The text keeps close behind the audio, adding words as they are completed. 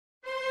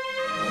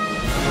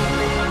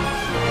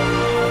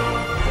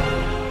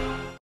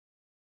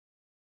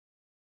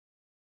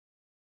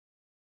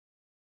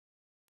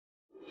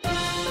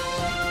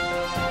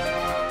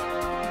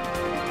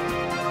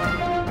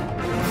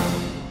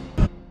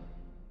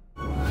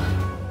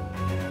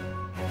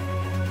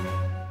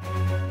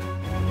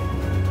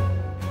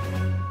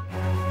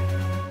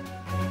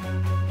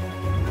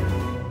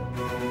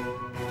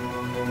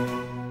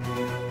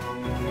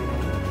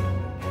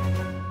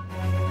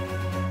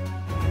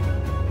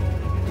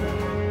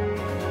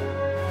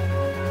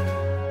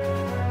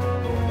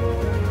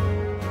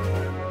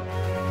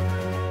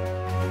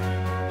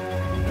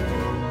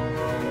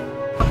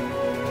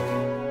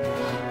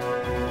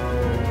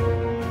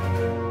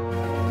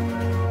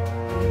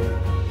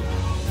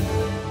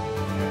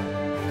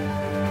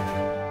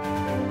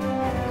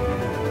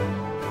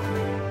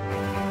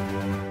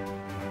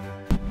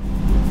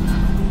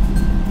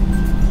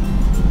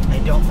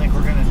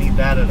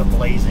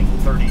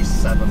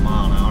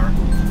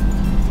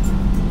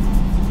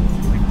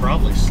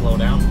slow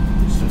down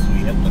as soon as we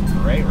hit the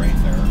gray right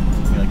there.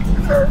 Be like,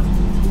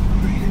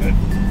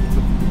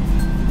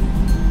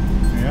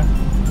 yeah.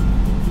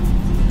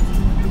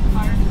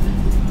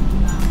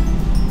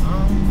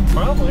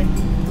 Probably. I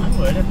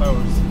would if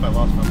I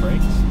lost my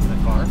brakes in the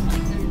car.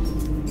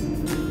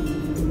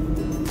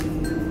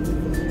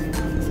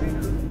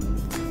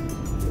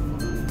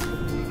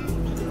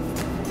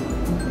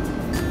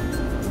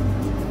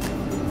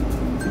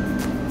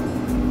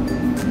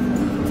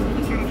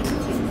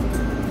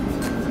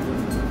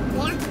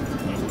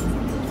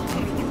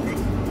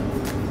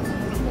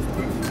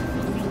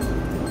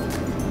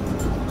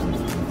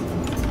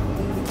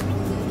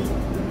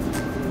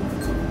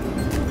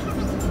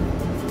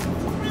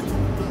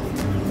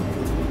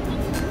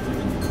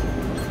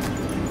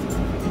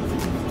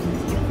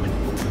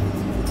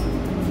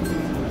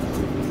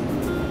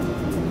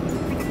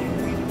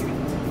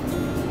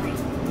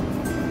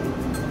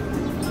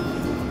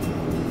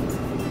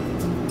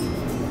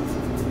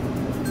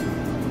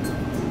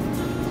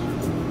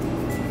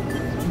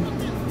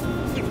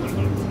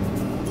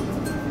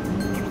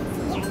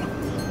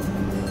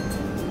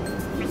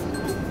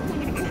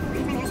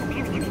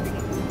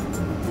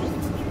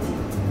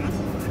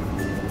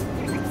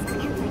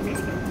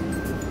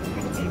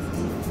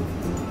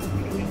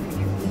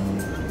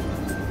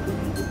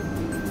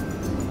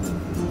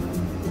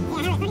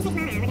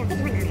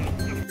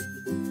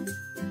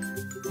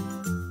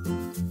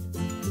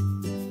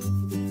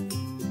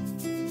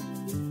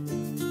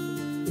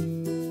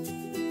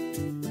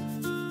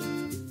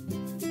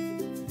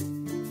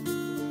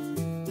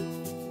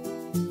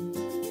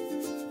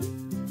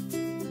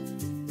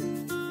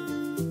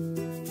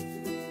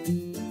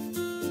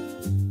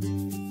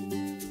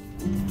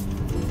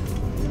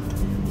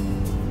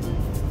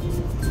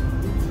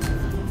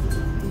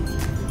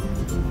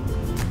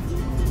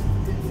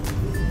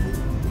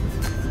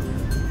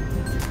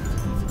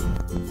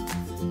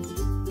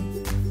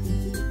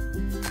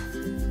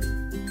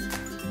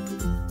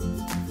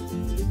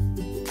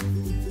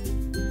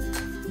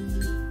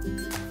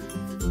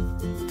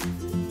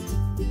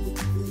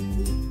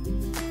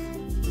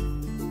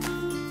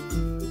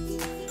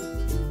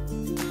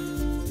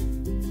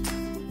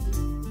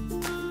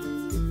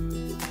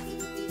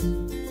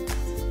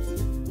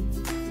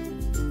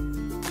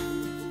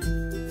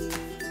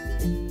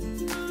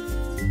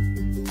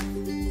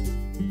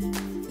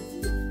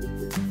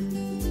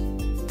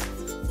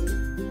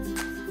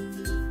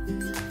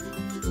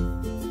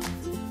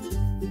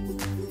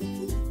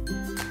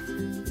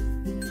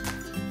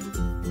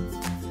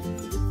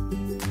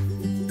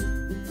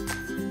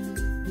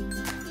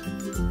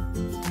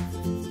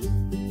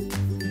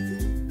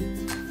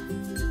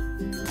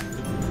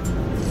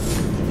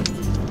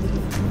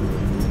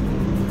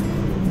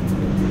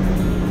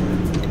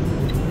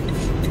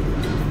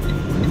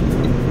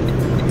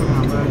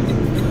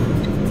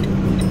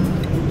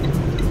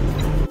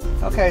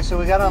 Okay, so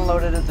we got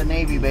unloaded at the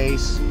Navy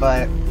base,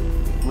 but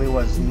we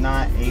was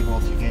not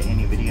able to get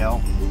any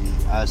video.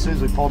 As soon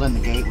as we pulled in the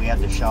gate, we had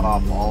to shut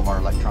off all of our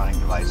electronic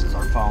devices,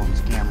 our phones,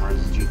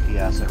 cameras,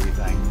 GPS,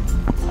 everything.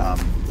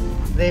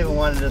 They even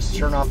wanted us to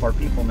turn off our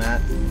people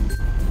net,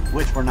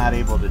 which we're not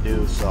able to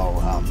do, so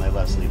they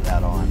let us leave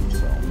that on.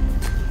 So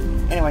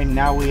anyway,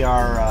 now we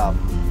are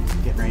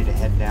getting ready to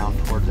head down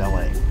towards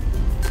LA.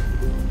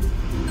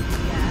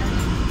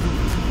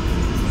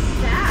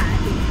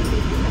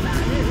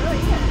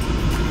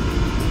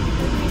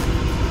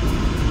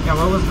 Yeah,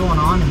 what was going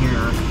on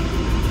here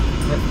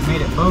that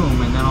made it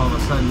boom and then all of a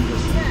sudden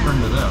just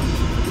turned to this?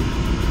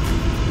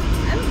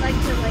 I would like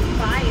to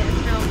buy a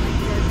town like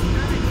this, you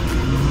know what I mean?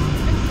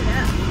 Just fix it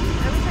up.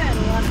 I wish I had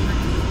a lot of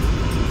money.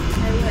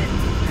 I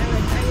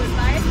would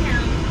buy a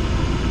town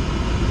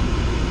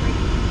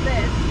like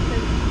this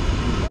because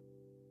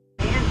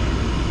yeah,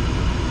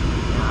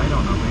 I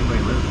don't know if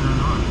anybody lives there or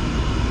not.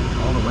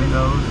 All the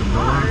windows and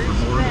doors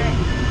are boarded.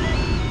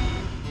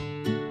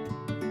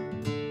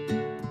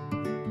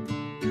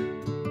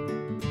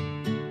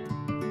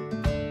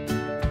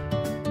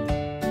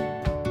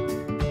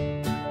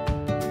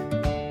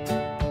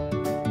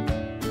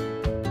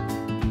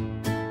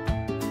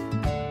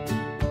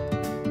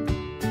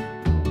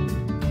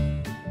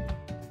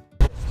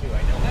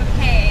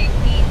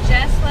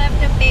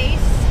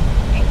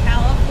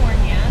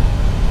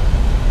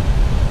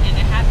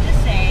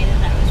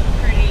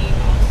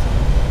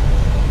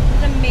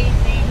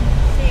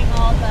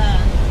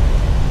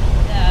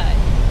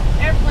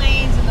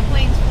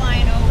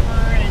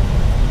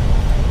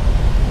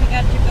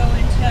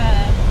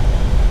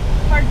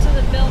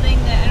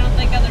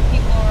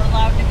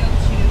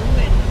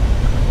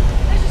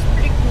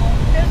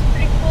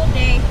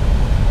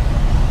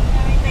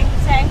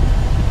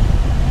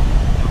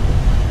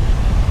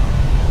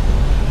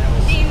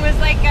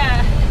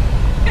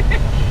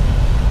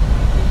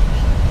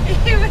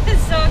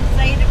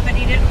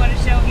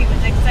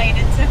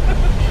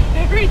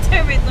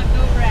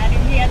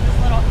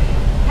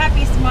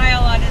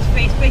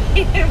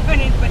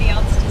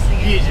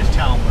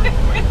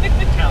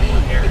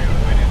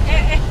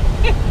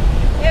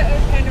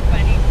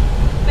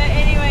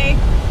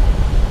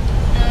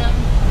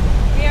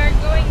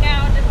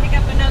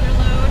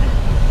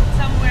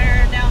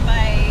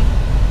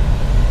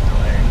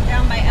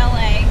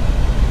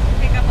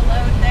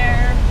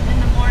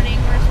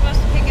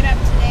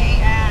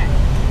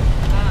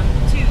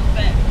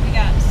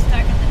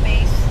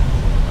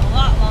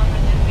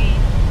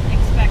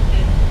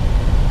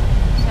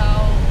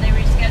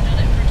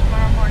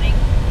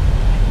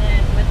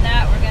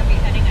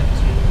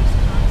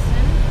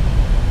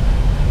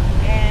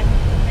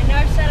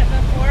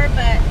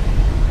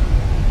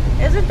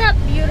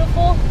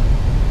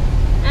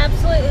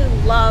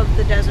 love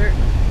the desert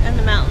and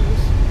the mountains.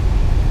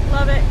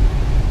 Love it.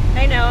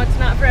 I know it's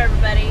not for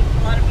everybody.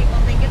 A lot of people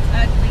think it's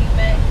ugly,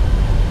 but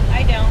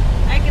I don't.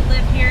 I could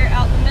live here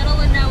out in the middle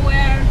of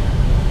nowhere,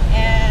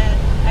 and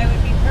I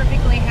would be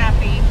perfectly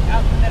happy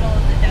out in the middle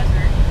of the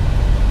desert.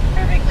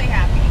 Perfectly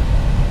happy.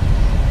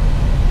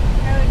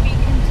 I would be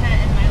content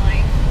in my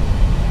life.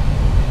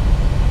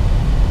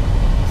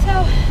 So,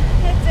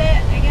 that's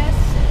it, I guess.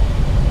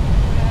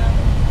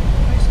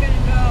 We're just gonna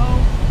go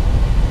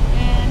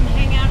and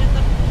hang out at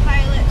the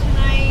Pilot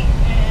tonight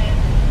and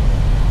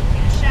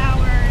get a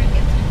shower and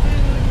get some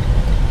food.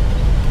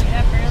 Get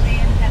up early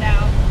and head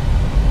out.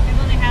 I've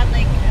only had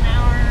like an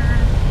hour,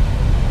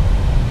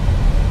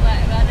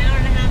 about an hour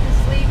and a half of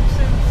sleep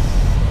since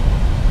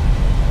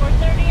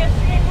 4:30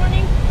 yesterday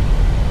morning.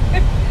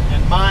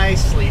 And my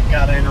sleep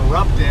got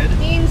interrupted.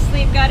 Dean's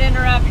sleep got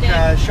interrupted.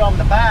 Because show them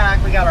the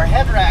back, we got our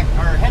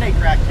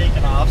headache rack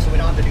taken off, so we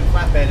don't have to do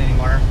flatbed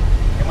anymore.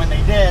 And when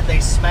they did, they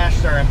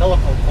smashed our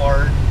umbilical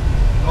cord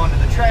going to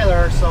the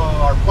trailer, so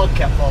our plug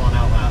kept falling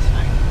out last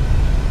night.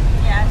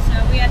 Yeah, so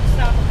we had to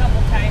stop a couple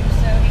times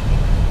so he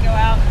could go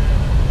out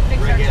and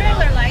fix our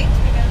trailer lights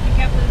because we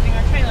kept losing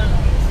our trailer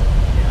lights.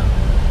 Yeah.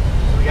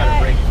 So we got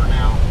a break for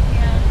now.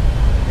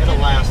 Yeah. It'll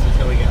last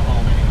until we get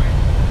home anyway.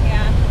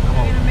 Yeah. I'm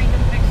gonna make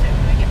them fix it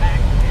when we get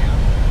back. Yeah.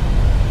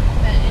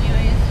 But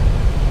anyways,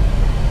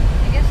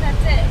 I guess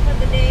that's it for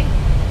the day.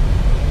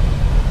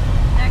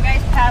 That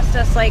guy's passed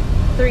us like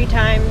 3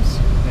 times.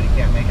 But he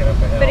can't make it up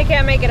a hill. But he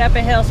can't make it up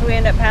a hill, so we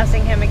end up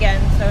passing him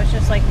again. So it's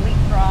just like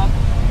leapfrog.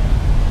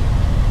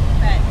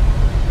 But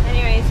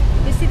anyways,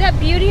 you see that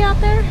beauty out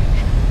there?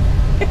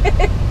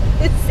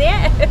 It's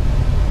it.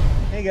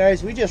 Hey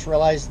guys, we just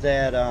realized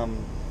that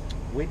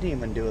we didn't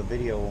even do a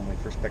video when we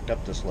first picked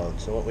up this load.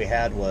 So what we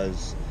had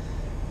was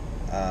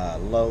a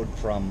load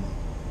from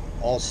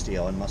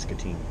ALLSTEEL in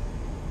Muscatine.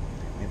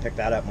 We picked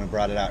that up and we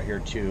brought it out here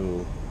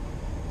to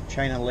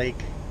China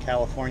Lake,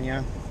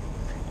 California.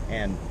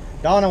 And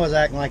Donna was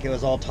acting like it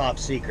was all top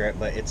secret,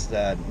 but it's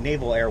the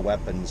Naval Air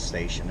Weapons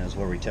Station is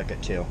where we took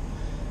it to.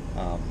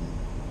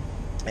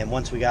 And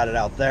once we got it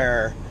out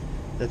there,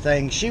 the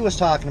thing she was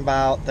talking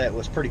about that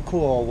was pretty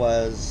cool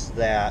was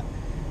that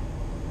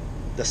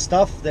the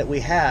stuff that we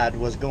had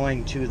was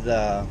going to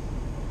the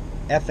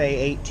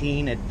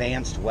FA18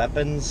 Advanced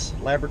Weapons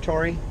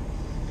Laboratory.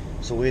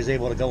 So we was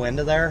able to go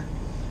into there.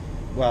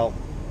 Well,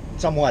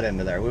 somewhat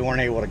into there. We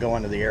weren't able to go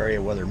into the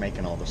area where they're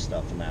making all the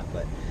stuff and that,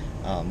 but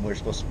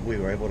we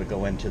were able to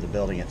go into the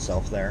building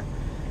itself there.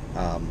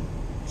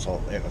 So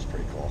it was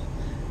pretty cool.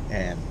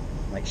 And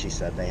like she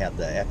said, they had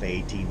the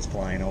FA18s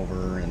flying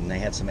over, and they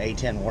had some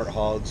A-10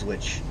 Warthogs,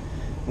 which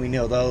we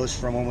know those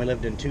from when we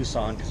lived in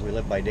Tucson, because we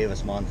lived by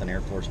Davis-Monthan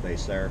Air Force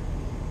Base there.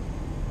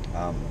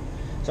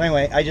 So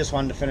anyway, I just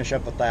wanted to finish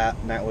up with that,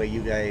 and that way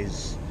you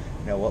guys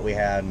know what we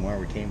had and where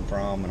we came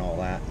from and all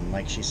that. And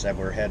like she said,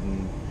 we're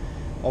heading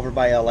over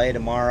by LA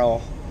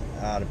tomorrow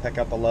to pick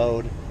up a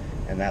load,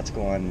 and that's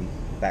going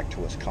back to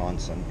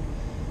Wisconsin.